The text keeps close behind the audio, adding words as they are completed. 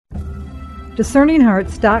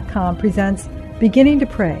DiscerningHearts.com presents Beginning to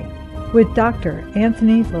Pray with Dr.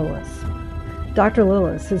 Anthony Lilles. Dr.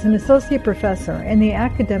 Lilles is an associate professor and the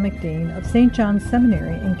academic dean of St. John's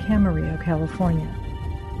Seminary in Camarillo, California.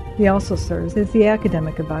 He also serves as the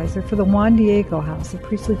academic advisor for the Juan Diego House of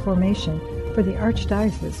Priestly Formation for the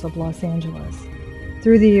Archdiocese of Los Angeles.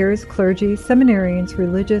 Through the years, clergy, seminarians,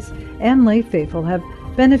 religious, and lay faithful have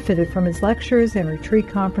benefited from his lectures and retreat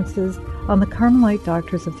conferences on the Carmelite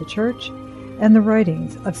doctors of the Church and the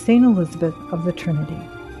writings of St. Elizabeth of the Trinity.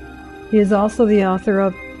 He is also the author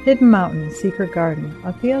of Hidden Mountain, Secret Garden,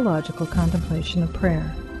 a theological contemplation of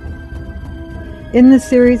prayer. In this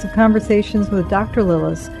series of conversations with Dr.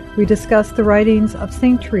 Lilles, we discuss the writings of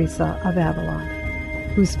St. Teresa of Avila,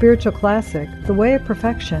 whose spiritual classic, The Way of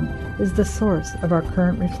Perfection, is the source of our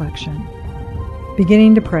current reflection.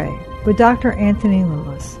 Beginning to Pray with Dr. Anthony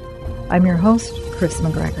Lilles. I'm your host, Chris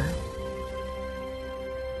McGregor.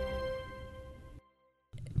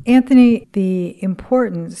 Anthony, the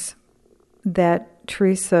importance that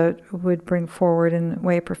Teresa would bring forward in The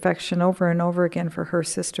Way of Perfection over and over again for her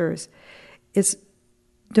sisters is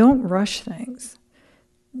don't rush things.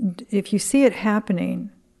 If you see it happening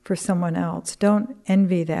for someone else, don't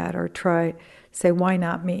envy that or say, why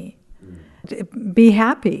not me? Be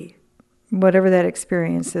happy, whatever that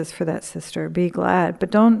experience is for that sister. Be glad, but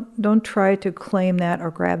don't try to claim that or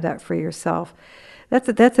grab that for yourself.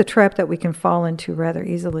 That's a trap that we can fall into rather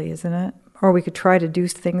easily, isn't it? Or we could try to do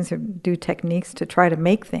things or do techniques to try to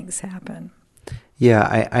make things happen.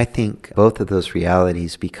 Yeah, I think both of those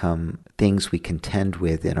realities become things we contend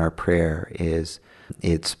with in our prayer.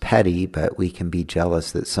 It's petty, but we can be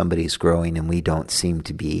jealous that somebody's growing and we don't seem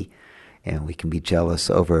to be. And we can be jealous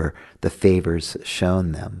over the favors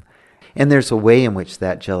shown them. And there's a way in which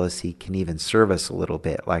that jealousy can even serve us a little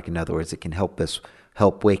bit. Like, in other words, it can help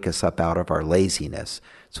wake us up out of our laziness.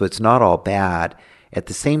 So it's not all bad. At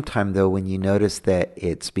the same time, though, when you notice that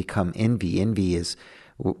it's become envy is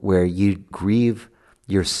where you grieve,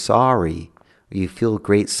 you're sorry, you feel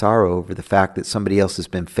great sorrow over the fact that somebody else has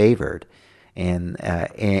been favored. And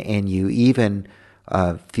you even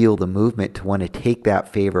feel the movement to want to take that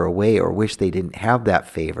favor away or wish they didn't have that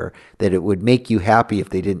favor, that it would make you happy if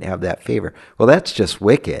they didn't have that favor. Well, that's just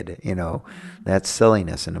wicked, That's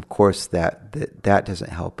silliness. And of course, that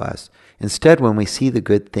doesn't help us. Instead, when we see the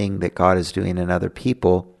good thing that God is doing in other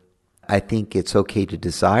people, I think it's okay to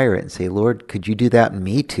desire it and say, Lord, could you do that in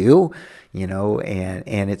me too?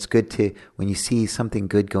 And it's good to, when you see something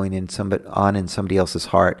good going in somebody else's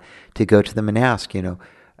heart, to go to them and ask,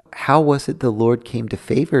 how was it the Lord came to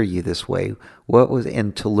favor you this way?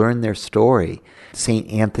 And to learn their story.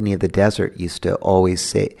 St. Anthony of the Desert used to always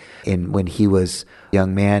say, when he was a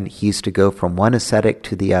young man, he used to go from one ascetic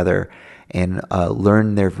to the other and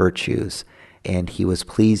learn their virtues. And he was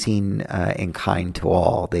pleasing and kind to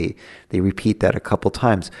all. They repeat that a couple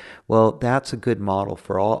times. Well, that's a good model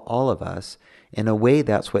for all of us. In a way,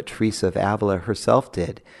 that's what Teresa of Avila herself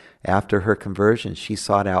did. After her conversion, she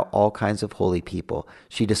sought out all kinds of holy people.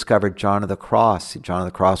 She discovered John of the Cross. John of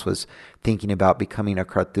the Cross was thinking about becoming a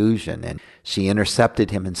Carthusian, and she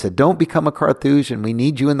intercepted him and said, don't become a Carthusian. We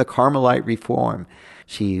need you in the Carmelite reform.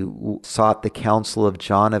 She sought the counsel of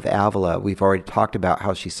John of Avila. We've already talked about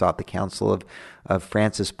how she sought the counsel of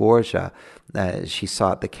Francis Borgia. She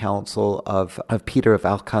sought the counsel of Peter of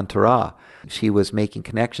Alcantara. She was making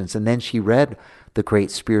connections. And then she read the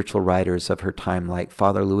great spiritual writers of her time, like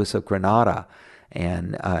Father Louis of Granada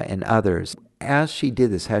and others. As she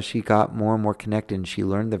did this, as she got more and more connected and she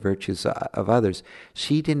learned the virtues of others,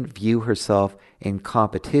 she didn't view herself in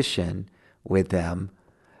competition with them.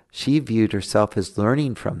 She viewed herself as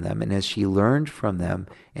learning from them. And as she learned from them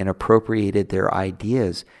and appropriated their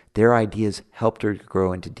ideas helped her to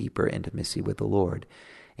grow into deeper intimacy with the Lord.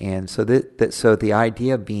 And so so the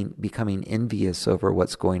idea of becoming envious over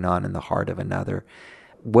what's going on in the heart of another,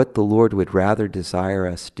 what the Lord would rather desire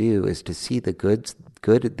us do is to see the good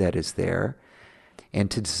that is there, and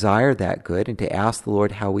to desire that good, and to ask the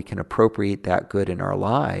Lord how we can appropriate that good in our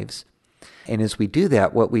lives. And as we do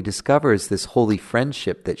that, what we discover is this holy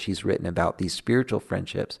friendship that she's written about, these spiritual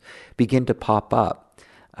friendships, begin to pop up.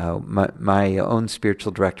 My own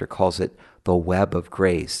spiritual director calls it the web of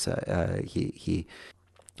grace.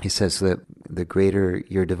 He says that the greater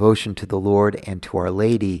your devotion to the Lord and to Our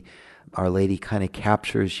Lady kind of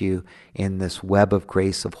captures you in this web of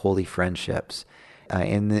grace of holy friendships.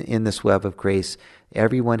 In this web of grace,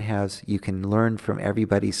 you can learn from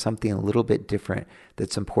everybody something a little bit different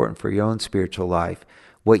that's important for your own spiritual life.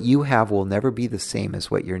 What you have will never be the same as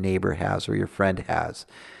what your neighbor has or your friend has.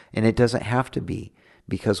 And it doesn't have to be.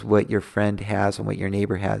 because what your friend has and what your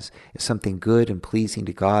neighbor has is something good and pleasing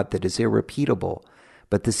to God that is irrepeatable.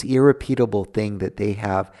 But this irrepeatable thing that they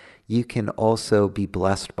have, you can also be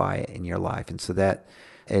blessed by it in your life. And so that,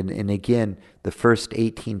 and again, the first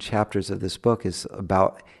 18 chapters of this book is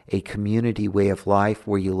about a community way of life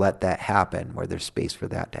where you let that happen, where there's space for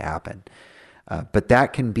that to happen. But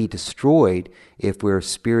that can be destroyed if we're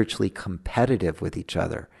spiritually competitive with each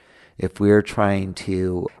other. If we're trying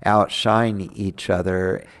to outshine each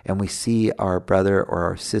other and we see our brother or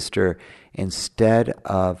our sister instead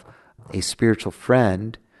of a spiritual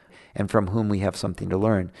friend and from whom we have something to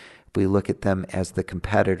learn, if we look at them as the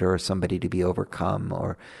competitor or somebody to be overcome,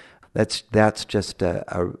 or that's just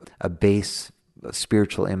a base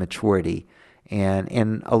spiritual immaturity.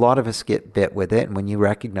 And a lot of us get bit with it. And when you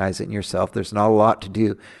recognize it in yourself, there's not a lot to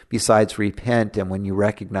do besides repent. And when you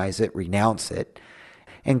recognize it, renounce it.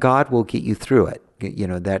 And God will get you through it.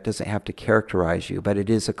 That doesn't have to characterize you, but it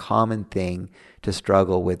is a common thing to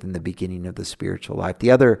struggle with in the beginning of the spiritual life.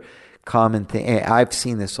 The other common thing, I've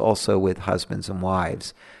seen this also with husbands and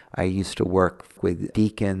wives. I used to work with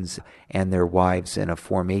deacons and their wives in a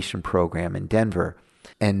formation program in Denver.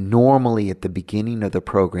 And normally at the beginning of the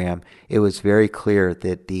program, it was very clear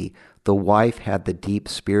that the wife had the deep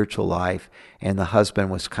spiritual life and the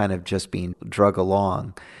husband was kind of just being drug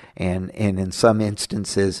along. And in some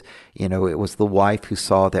instances, it was the wife who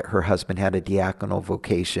saw that her husband had a diaconal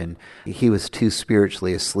vocation. He was too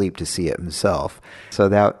spiritually asleep to see it himself. So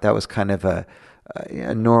that was kind of a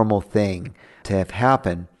normal thing to have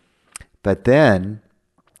happened. But then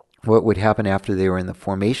what would happen after they were in the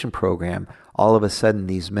formation program, all of a sudden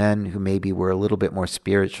these men who maybe were a little bit more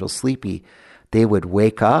spiritual sleepy, they would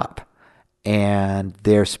wake up and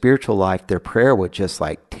their spiritual life, their prayer would just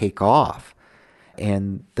like take off.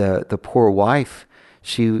 And the poor wife,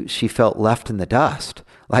 she felt left in the dust.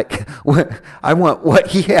 Like, I want what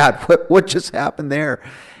he had. What just happened there?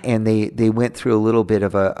 And they went through a little bit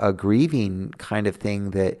of a grieving kind of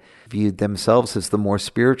thing that viewed themselves as the more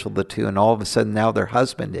spiritual of the two, and all of a sudden now their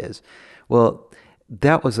husband is. Well,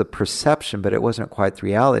 that was a perception, but it wasn't quite the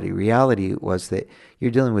reality. Reality was that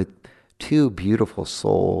you're dealing with two beautiful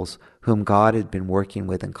souls whom God had been working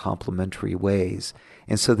with in complementary ways.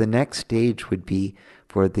 And so the next stage would be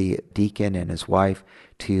for the deacon and his wife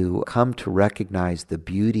to come to recognize the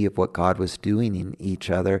beauty of what God was doing in each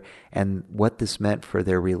other and what this meant for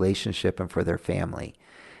their relationship and for their family.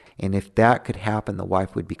 And if that could happen, the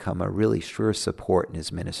wife would become a really sure support in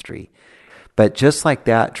his ministry. But just like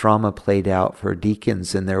that drama played out for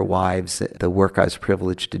deacons and their wives, the work I was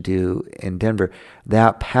privileged to do in Denver,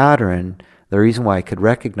 that pattern, the reason why I could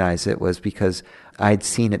recognize it was because I'd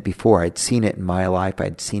seen it before. I'd seen it in my life.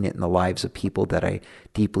 I'd seen it in the lives of people that I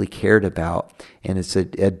deeply cared about. And it's a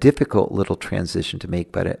difficult little transition to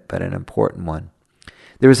make, but an important one.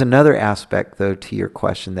 There was another aspect, though, to your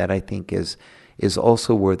question that I think is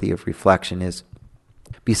also worthy of reflection, is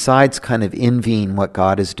besides kind of envying what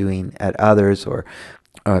God is doing at others or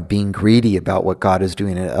being greedy about what God is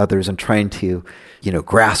doing at others and trying to,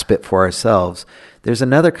 grasp it for ourselves, there's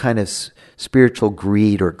another kind of spiritual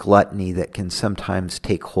greed or gluttony that can sometimes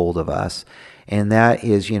take hold of us. And that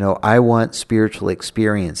is, I want spiritual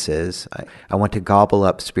experiences. I want to gobble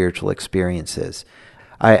up spiritual experiences.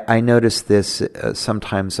 I notice this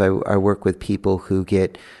sometimes. I work with people who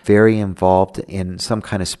get very involved in some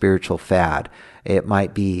kind of spiritual fad. It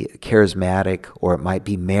might be charismatic, or it might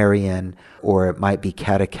be Marian, or it might be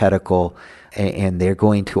catechetical, and they're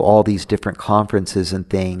going to all these different conferences and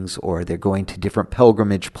things, or they're going to different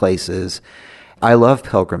pilgrimage places. I love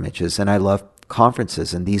pilgrimages and I love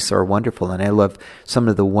conferences, and these are wonderful. And I love some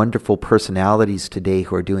of the wonderful personalities today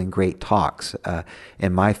who are doing great talks.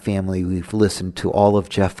 In my family, we've listened to all of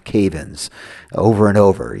Jeff Caven's over and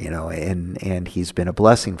over, and he's been a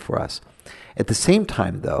blessing for us. At the same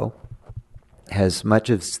time, though, as much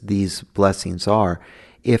as these blessings are,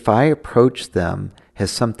 if I approach them as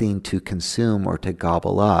something to consume or to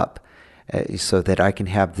gobble up, so that I can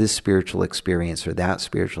have this spiritual experience or that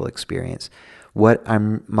spiritual experience,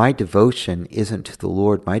 my devotion isn't to the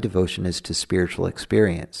Lord. My devotion is to spiritual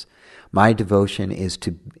experience. My devotion is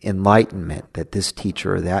to enlightenment that this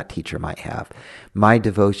teacher or that teacher might have. My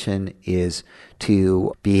devotion is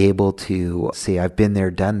to be able to say, I've been there,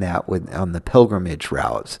 done that on the pilgrimage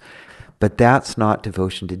routes. But that's not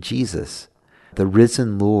devotion to Jesus. The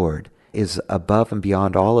risen Lord is above and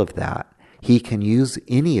beyond all of that. He can use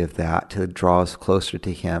any of that to draw us closer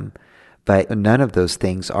to Him, but none of those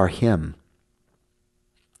things are Him.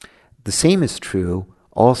 The same is true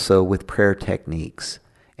also with prayer techniques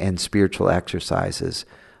and spiritual exercises.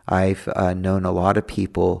 I've known a lot of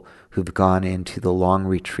people who've gone into the long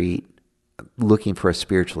retreat looking for a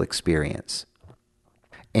spiritual experience.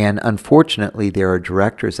 And unfortunately, there are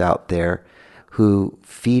directors out there who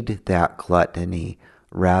feed that gluttony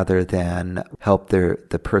rather than help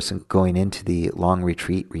the person going into the long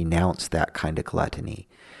retreat renounce that kind of gluttony.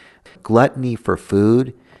 Gluttony for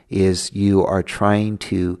food is you are trying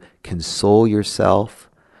to console yourself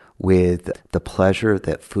with the pleasure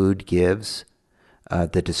that food gives,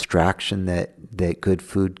 the distraction that good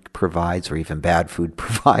food provides, or even bad food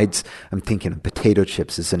provides. I'm thinking of potato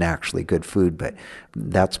chips isn't actually good food, but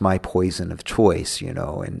that's my poison of choice,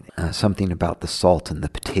 and something about the salt and the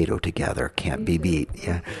potato together can't be beat.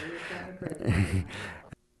 Yeah.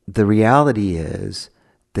 The reality is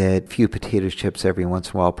that few potato chips every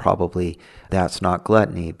once in a while, probably that's not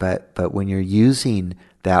gluttony, but when you're using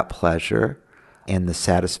that pleasure and the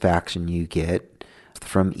satisfaction you get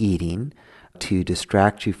from eating to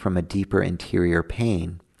distract you from a deeper interior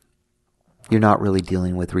pain, you're not really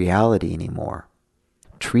dealing with reality anymore.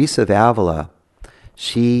 Teresa of Avila,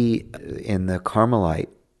 she, in the Carmelite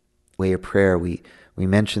way of prayer, we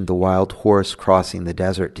mentioned the wild horse crossing the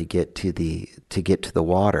desert to get to the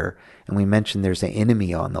water, and we mentioned there's an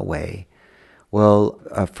enemy on the way. Well,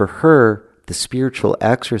 for her, the spiritual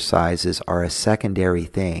exercises are a secondary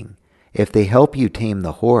thing. If they help you tame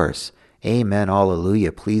the horse, amen,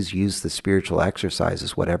 hallelujah, please use the spiritual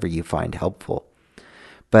exercises, whatever you find helpful.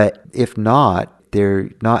 But if not, they're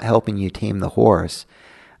not helping you tame the horse.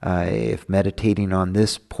 If meditating on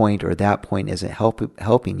this point or that point isn't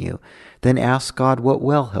helping you, then ask God what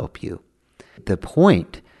will help you. The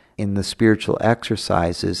point in the spiritual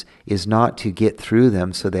exercises is not to get through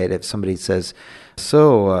them so that if somebody says,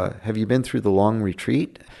 so have you been through the long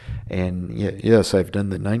retreat? And yes, I've done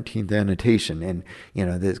the 19th annotation. And,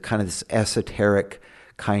 there's kind of this esoteric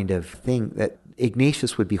kind of thing that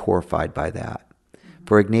Ignatius would be horrified by that.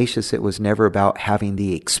 For Ignatius, it was never about having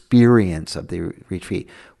the experience of the retreat.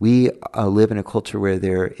 We live in a culture where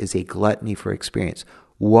there is a gluttony for experience.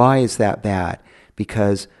 Why is that bad?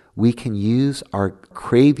 Because we can use our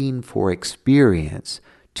craving for experience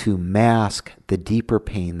to mask the deeper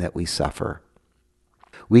pain that we suffer.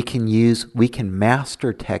 We can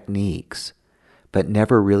master techniques, but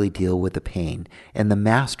never really deal with the pain. And the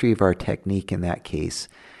mastery of our technique in that case,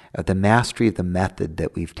 the mastery of the method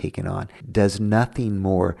that we've taken on, does nothing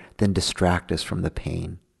more than distract us from the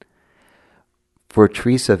pain. For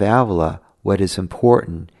Teresa of Avila, what is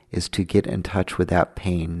important is to get in touch with that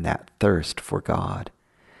pain, that thirst for God.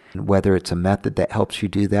 And whether it's a method that helps you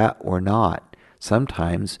do that or not,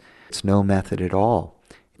 sometimes it's no method at all.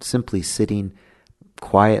 It's simply sitting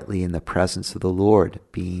quietly in the presence of the Lord,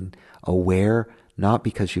 being aware, not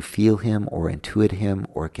because you feel Him or intuit Him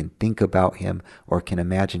or can think about Him or can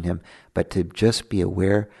imagine Him, but to just be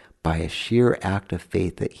aware by a sheer act of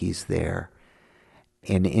faith that He's there.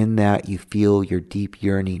 And in that you feel your deep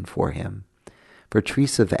yearning for Him. For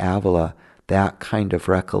Teresa of Avila, that kind of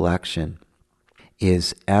recollection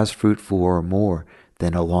is as fruitful or more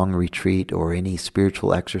than a long retreat or any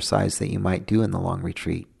spiritual exercise that you might do in the long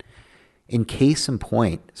retreat. In case in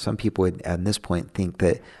point, some people would at this point think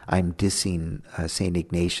that I'm dissing St.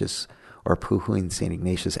 Ignatius or poo-hooing St.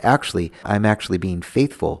 Ignatius. Actually, I'm actually being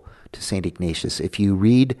faithful to St. Ignatius. If you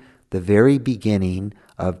read the very beginning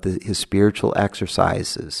of his spiritual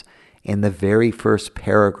exercises, in the very first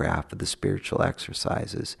paragraph of the spiritual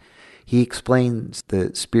exercises, he explains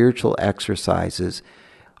the spiritual exercises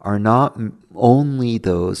are not only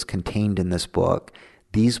those contained in this book.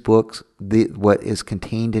 These books, what is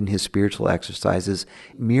contained in his spiritual exercises,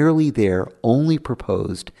 merely there, only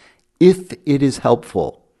proposed if it is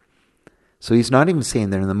helpful. So he's not even saying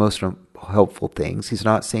they're the most helpful things. He's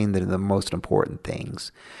not saying they're the most important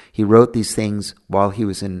things. He wrote these things while he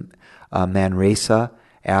was in Manresa,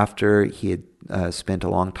 after he had spent a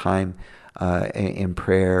long time in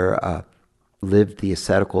prayer, lived the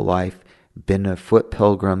ascetical life, been a foot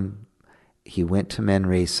pilgrim. He went to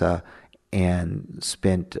Manresa and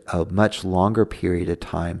spent a much longer period of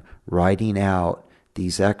time writing out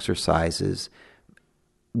these exercises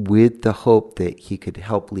with the hope that he could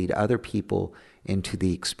help lead other people into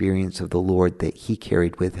the experience of the Lord that he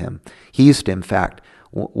carried with him. He used to, in fact,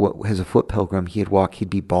 as a foot pilgrim, he'd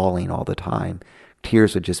be bawling all the time.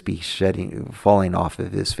 Tears would just be falling off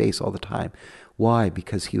of his face all the time. Why?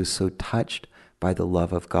 Because he was so touched by the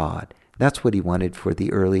love of God. That's what he wanted for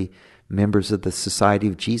the early members of the Society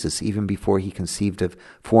of Jesus. Even before he conceived of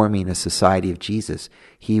forming a Society of Jesus,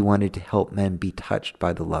 he wanted to help men be touched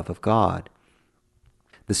by the love of God.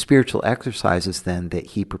 The spiritual exercises then that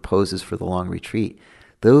he proposes for the long retreat,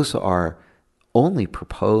 those are only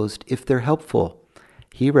proposed if they're helpful.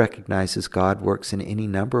 He recognizes God works in any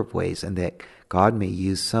number of ways and that God may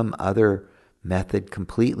use some other method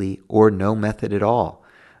completely or no method at all.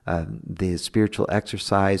 The spiritual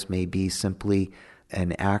exercise may be simply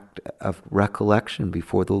an act of recollection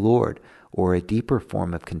before the Lord, or a deeper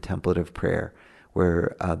form of contemplative prayer,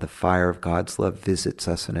 where the fire of God's love visits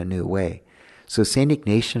us in a new way. So St.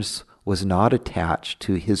 Ignatius was not attached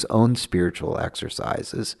to his own spiritual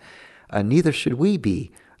exercises. Neither should we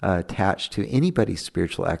be attached to anybody's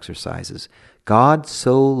spiritual exercises. God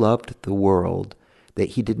so loved the world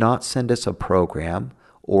that he did not send us a program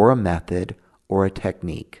or a method or a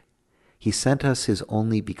technique. He sent us his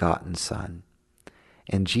only begotten Son.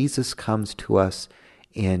 And Jesus comes to us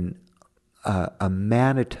in a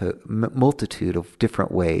multitude of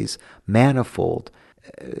different ways, manifold,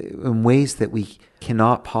 in ways that we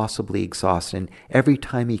cannot possibly exhaust. And every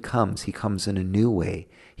time he comes in a new way.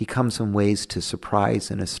 He comes in ways to surprise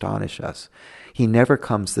and astonish us. He never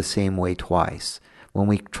comes the same way twice. When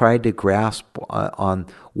we try to grasp on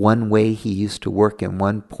one way he used to work in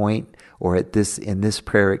one point, or in this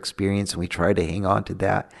prayer experience, and we try to hang on to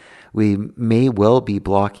that, we may well be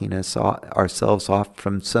blocking ourselves off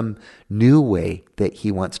from some new way that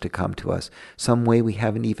he wants to come to us, some way we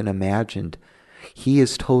haven't even imagined. He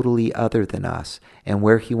is totally other than us, and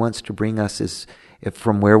where he wants to bring us is,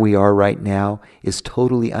 from where we are right now, is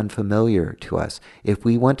totally unfamiliar to us. If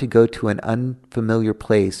we want to go to an unfamiliar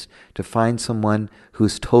place to find someone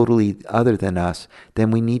who's totally other than us, then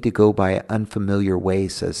we need to go by an unfamiliar way,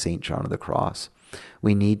 says St. John of the Cross.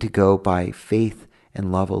 We need to go by faith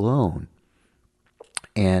and love alone.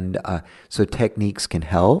 And so techniques can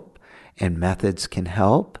help, and methods can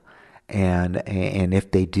help, and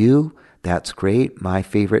if they do, that's great. My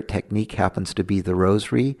favorite technique happens to be the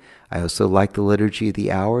Rosary. I also like the Liturgy of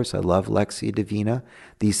the Hours. I love Lectio Divina.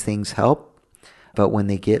 These things help, but when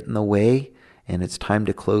they get in the way and it's time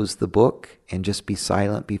to close the book and just be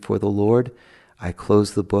silent before the Lord, I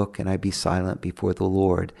close the book and I be silent before the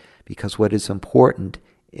Lord, because what is important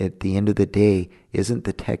at the end of the day isn't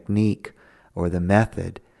the technique or the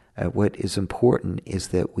method. What is important is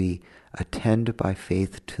that we attend by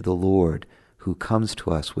faith to the Lord, who comes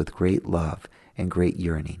to us with great love and great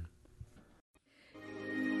yearning.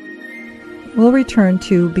 We'll return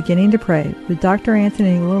to Beginning to Pray with Dr.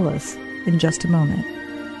 Anthony Lilles in just a moment.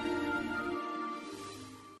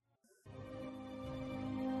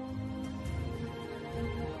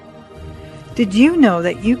 Did you know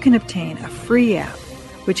that you can obtain a free app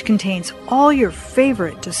which contains all your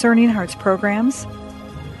favorite Discerning Hearts programs?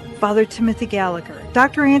 Father Timothy Gallagher,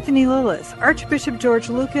 Dr. Anthony Lilles, Archbishop George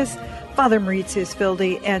Lucas, Father Mauritius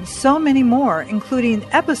Fildi, and so many more, including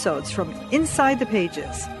episodes from Inside the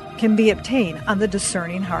Pages, can be obtained on the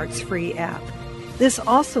Discerning Hearts free app. This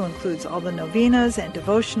also includes all the novenas and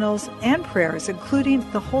devotionals and prayers, including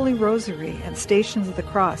the Holy Rosary and Stations of the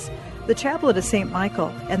Cross, the Chaplet of St.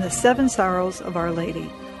 Michael, and the Seven Sorrows of Our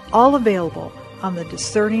Lady, all available on the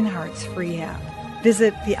Discerning Hearts free app.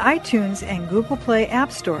 Visit the iTunes and Google Play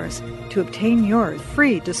app stores to obtain your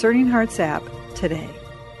free Discerning Hearts app today.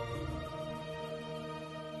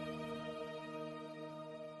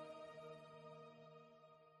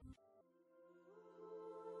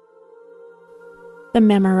 The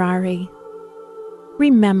Memorare.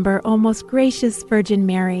 Remember, O most gracious Virgin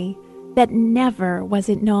Mary, that never was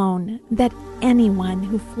it known that anyone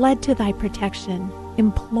who fled to thy protection,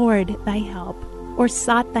 implored thy help, or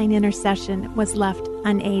sought thine intercession was left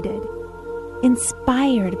unaided.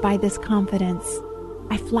 Inspired by this confidence,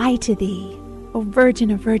 I fly to thee, O Virgin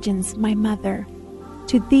of Virgins, my Mother.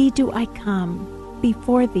 To thee do I come,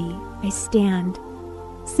 before thee I stand,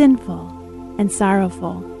 sinful and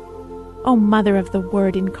sorrowful. O Mother of the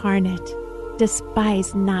Word incarnate,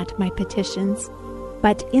 despise not my petitions,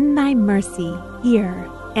 but in thy mercy hear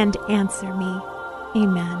and answer me.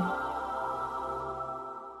 Amen.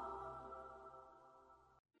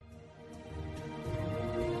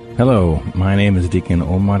 Hello, my name is Deacon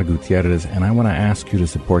Omar Gutierrez, and I want to ask you to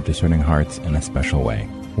support Discerning Hearts in a special way.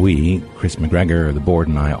 We, Chris McGregor, the board,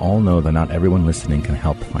 and I all know that not everyone listening can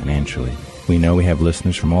help financially. We know we have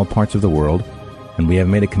listeners from all parts of the world, and we have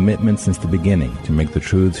made a commitment since the beginning to make the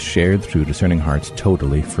truths shared through Discerning Hearts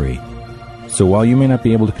totally free. So while you may not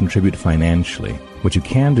be able to contribute financially, what you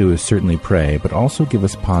can do is certainly pray, but also give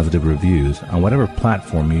us positive reviews on whatever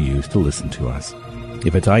platform you use to listen to us.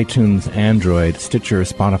 If it's iTunes, Android, Stitcher,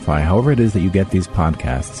 Spotify, however it is that you get these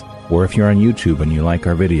podcasts, or if you're on YouTube and you like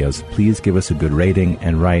our videos, please give us a good rating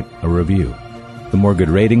and write a review. The more good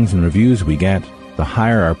ratings and reviews we get, the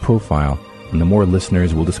higher our profile, and the more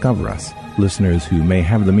listeners will discover us, listeners who may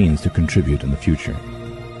have the means to contribute in the future.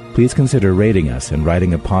 Please consider rating us and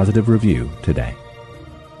writing a positive review today.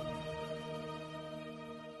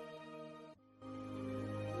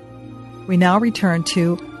 We now return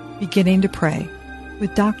to Beginning to Pray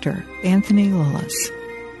with Dr. Anthony Lilles.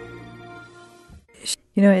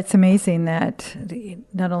 You know, it's amazing that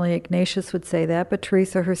not only Ignatius would say that, but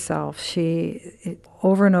Teresa herself, she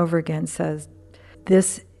over and over again says,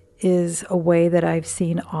 this is a way that I've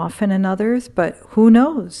seen often in others, but who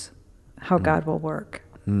knows how God will work,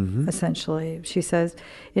 essentially. She says,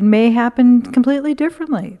 it may happen completely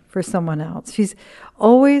differently for someone else. She's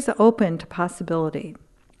always open to possibility.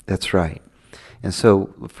 That's right. And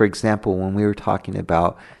so, for example, when we were talking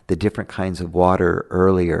about the different kinds of water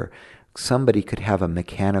earlier, somebody could have a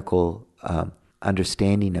mechanical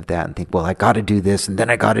understanding of that and think, well, I got to do this, and then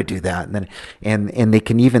I got to do that, and they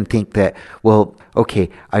can even think that, well, okay,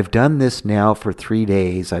 I've done this now for 3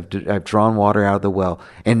 days. I've drawn water out of the well,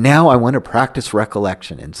 and now I want to practice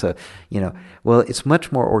recollection. And so, well, it's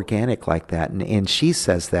much more organic like that. And she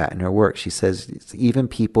says that in her work. She says even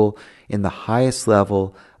people in the highest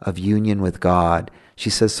level of union with God, she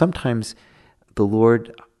says sometimes the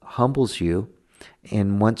Lord humbles you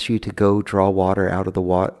and wants you to go draw water out of the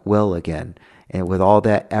well again. And with all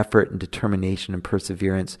that effort and determination and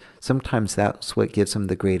perseverance, sometimes that's what gives him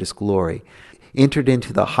the greatest glory. Entered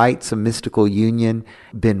into the heights of mystical union,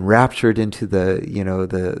 been raptured into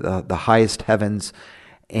the highest heavens,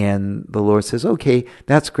 and the Lord says, okay,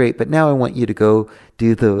 that's great, but now I want you to go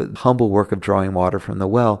do the humble work of drawing water from the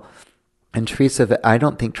well. And I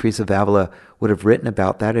don't think Teresa of Avila would have written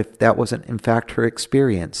about that if that wasn't, in fact, her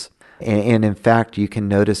experience. And in fact, you can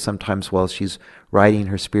notice sometimes while she's writing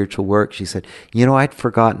her spiritual work, she said, I'd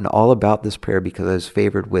forgotten all about this prayer because I was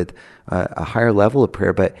favored with a higher level of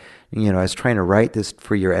prayer, but, I was trying to write this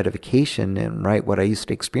for your edification and write what I used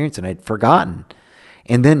to experience, and I'd forgotten.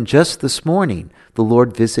 And then just this morning, the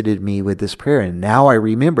Lord visited me with this prayer, and now I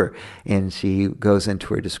remember. And she goes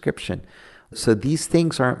into her description. So these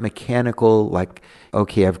things aren't mechanical, like,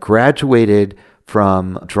 okay, I've graduated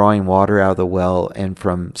from drawing water out of the well and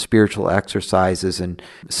from spiritual exercises and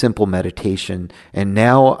simple meditation, and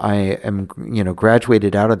now I am,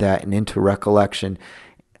 graduated out of that and into recollection.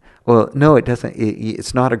 Well, no, it doesn't.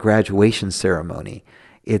 It's not a graduation ceremony.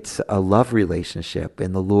 It's a love relationship,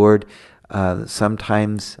 and the Lord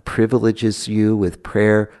sometimes privileges you with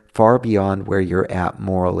prayer far beyond where you're at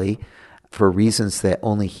morally for reasons that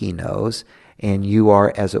only He knows. And you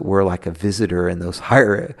are, as it were, like a visitor in those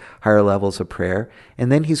higher levels of prayer.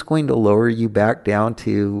 And then He's going to lower you back down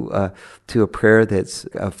to a prayer that's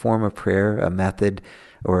a form of prayer, a method,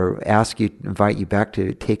 or invite you back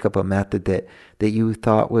to take up a method that you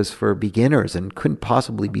thought was for beginners and couldn't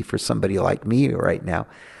possibly be for somebody like me right now.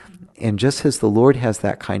 And just as the Lord has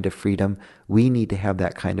that kind of freedom, we need to have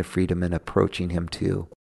that kind of freedom in approaching Him too.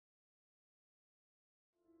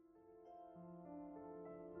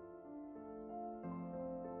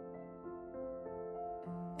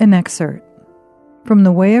 An excerpt from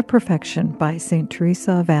The Way of Perfection by St.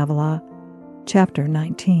 Teresa of Avila, Chapter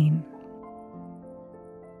 19.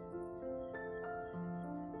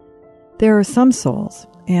 There are some souls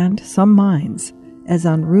and some minds as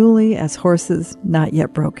unruly as horses not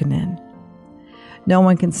yet broken in. No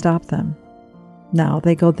one can stop them. Now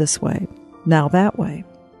they go this way, now that way.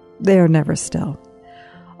 They are never still.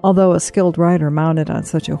 Although a skilled rider mounted on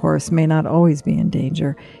such a horse may not always be in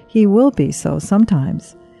danger, he will be so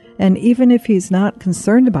sometimes. And even if he's not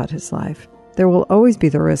concerned about his life, there will always be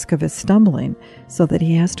the risk of his stumbling, so that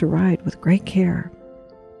he has to ride with great care.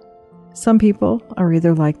 Some people are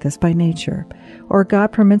either like this by nature, or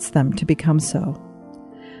God permits them to become so.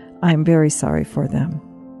 I am very sorry for them.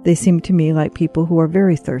 They seem to me like people who are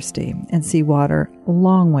very thirsty and see water a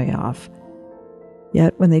long way off.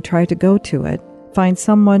 Yet when they try to go to it, find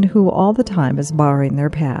someone who all the time is barring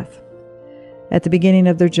their path. At the beginning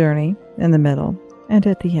of their journey, in the middle, and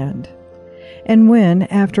at the end. And when,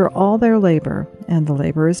 after all their labor, and the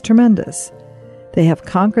labor is tremendous, they have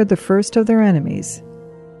conquered the first of their enemies,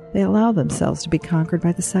 they allow themselves to be conquered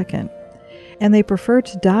by the second, and they prefer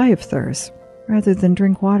to die of thirst rather than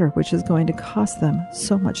drink water which is going to cost them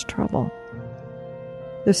so much trouble.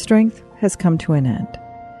 Their strength has come to an end.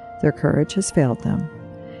 Their courage has failed them.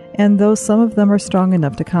 And though some of them are strong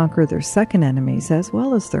enough to conquer their second enemies as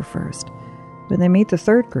well as their first, when they meet the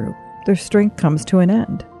third group, their strength comes to an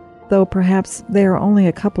end, though perhaps they are only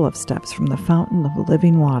a couple of steps from the fountain of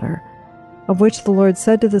living water, of which the Lord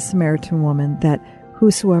said to the Samaritan woman that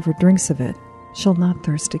whosoever drinks of it shall not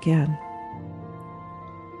thirst again.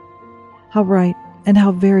 How right and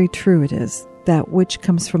how very true it is, that which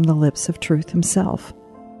comes from the lips of Truth Himself.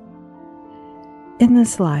 In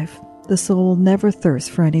this life, the soul will never thirst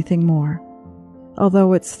for anything more,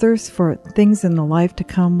 although its thirst for things in the life to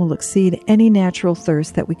come will exceed any natural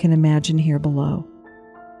thirst that we can imagine here below.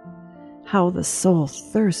 how the soul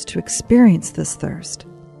thirsts to experience this thirst,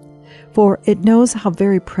 for it knows how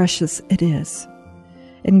very precious it is,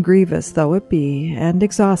 and grievous though it be, and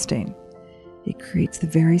exhausting, it creates the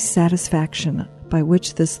very satisfaction by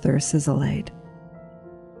which this thirst is allayed.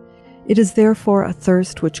 It is therefore a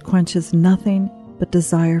thirst which quenches nothing but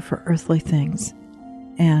desire for earthly things,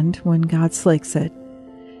 and, when God slakes it,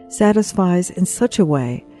 satisfies in such a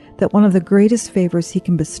way that one of the greatest favors he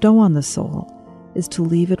can bestow on the soul is to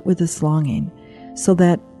leave it with this longing, so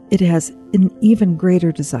that it has an even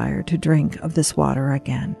greater desire to drink of this water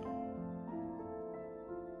again.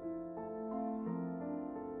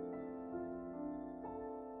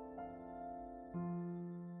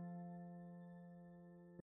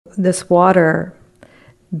 This water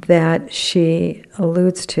that she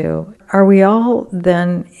alludes to, are we all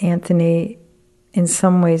then, Anthony, in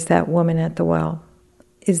some ways that woman at the well?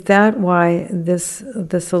 Is that why this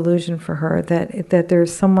illusion for her, that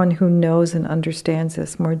there's someone who knows and understands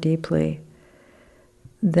this more deeply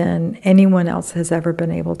than anyone else has ever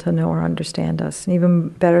been able to know or understand us, and even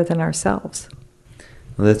better than ourselves?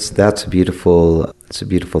 Well, that's a beautiful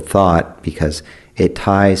thought, because it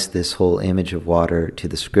ties this whole image of water to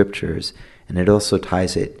the scriptures, and it also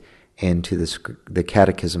ties it into the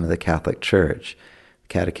Catechism of the Catholic Church. The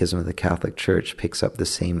Catechism of the Catholic Church picks up the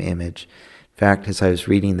same image. In fact, as I was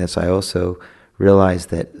reading this, I also realized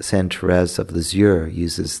that Saint Teresa of Lisieux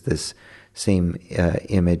uses this same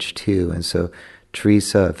image too. And so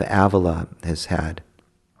Teresa of Avila has had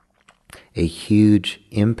a huge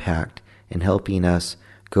impact in helping us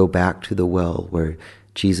go back to the well where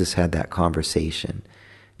Jesus had that conversation.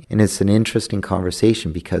 And it's an interesting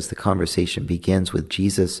conversation, because the conversation begins with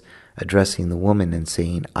Jesus addressing the woman and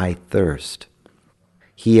saying, "I thirst."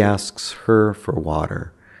 He asks her for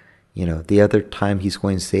water. The other time he's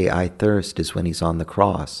going to say, "I thirst," is when he's on the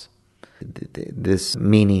cross. This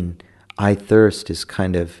meaning, "I thirst," is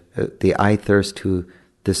kind of, the "I thirst" to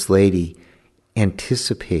this lady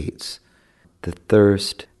anticipates the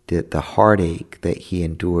thirst, the heartache that he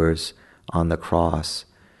endures on the cross.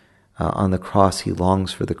 On the cross, he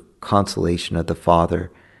longs for the consolation of the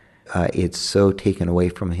Father. It's so taken away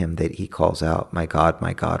from him that he calls out, my God,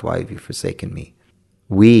 why have you forsaken me?"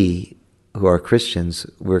 We, who are Christians,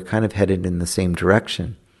 we're kind of headed in the same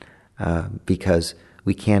direction, because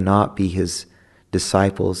we cannot be his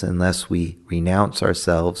disciples unless we renounce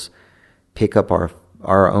ourselves, pick up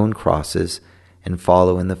our own crosses, and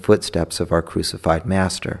follow in the footsteps of our crucified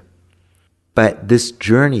Master. But this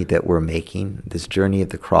journey that we're making, this journey of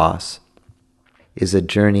the cross, is a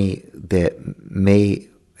journey that may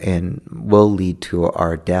and will lead to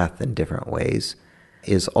our death in different ways,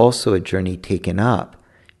 is also a journey taken up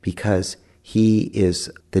because he is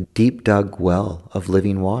the deep-dug well of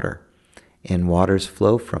living water, and waters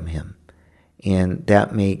flow from him. And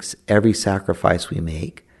that makes every sacrifice we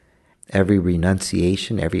make, every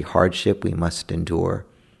renunciation, every hardship we must endure,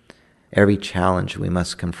 every challenge we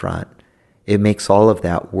must confront, it makes all of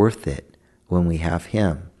that worth it when we have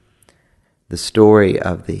him. The story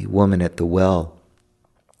of the woman at the well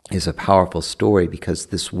is a powerful story, because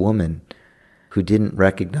this woman who didn't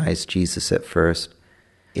recognize Jesus at first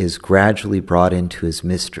is gradually brought into his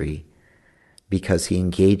mystery, because he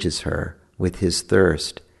engages her with his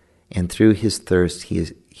thirst, and through his thirst he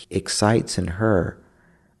excites in her,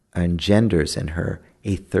 engenders in her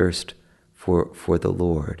a thirst for the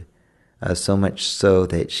Lord. So much so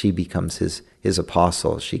that she becomes his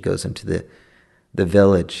apostle. She goes into the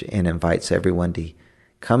village and invites everyone to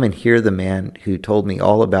come and hear the man who told me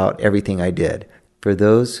all about everything I did. For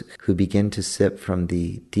those who begin to sip from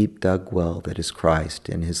the deep-dug well that is Christ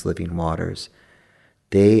in his living waters,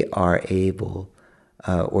 they are able,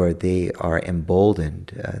 or they are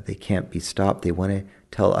emboldened. They can't be stopped. They want to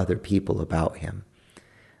tell other people about him,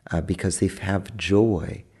 because they have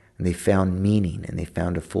joy, and they found meaning, and they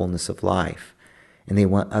found a fullness of life. And they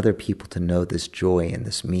want other people to know this joy and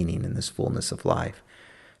this meaning and this fullness of life.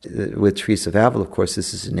 With Teresa of Avila, of course,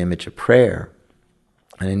 this is an image of prayer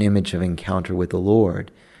and an image of encounter with the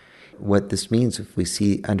Lord. What this means, if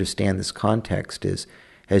we understand this context, is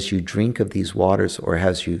as you drink of these waters, or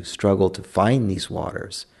as you struggle to find these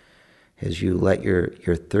waters, as you let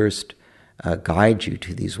your thirst guide you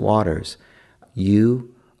to these waters,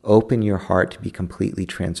 you open your heart to be completely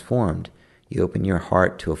transformed. You open your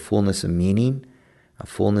heart to a fullness of meaning, a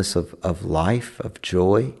fullness of life, of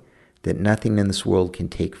joy, that nothing in this world can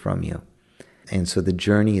take from you. And so the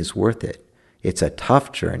journey is worth it. It's a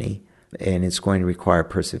tough journey, and it's going to require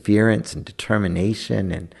perseverance and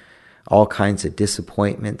determination and all kinds of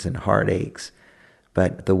disappointments and heartaches.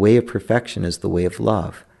 But the way of perfection is the way of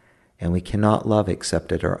love, and we cannot love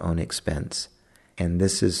except at our own expense. And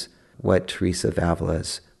this is what Teresa of Avila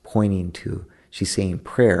is pointing to. She's saying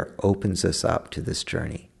prayer opens us up to this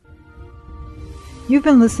journey. You've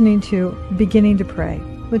been listening to Beginning to Pray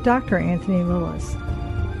with Dr. Anthony Lilles.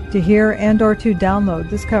 To hear and or to download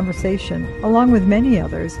this conversation, along with many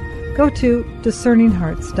others, go to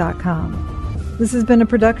discerninghearts.com. This has been a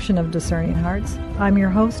production of Discerning Hearts. I'm your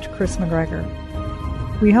host, Chris McGregor.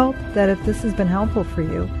 We hope that if this has been helpful for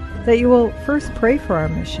you, that you will first pray for our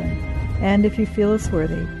mission, and if you feel it's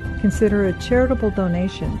worthy, consider a charitable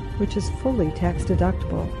donation, which is fully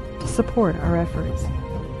tax-deductible, to support our efforts.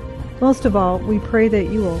 Most of all, we pray that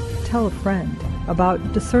you will tell a friend about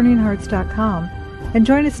discerninghearts.com and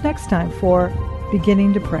join us next time for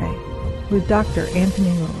Beginning to Pray with Dr.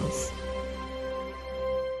 Anthony Lilles.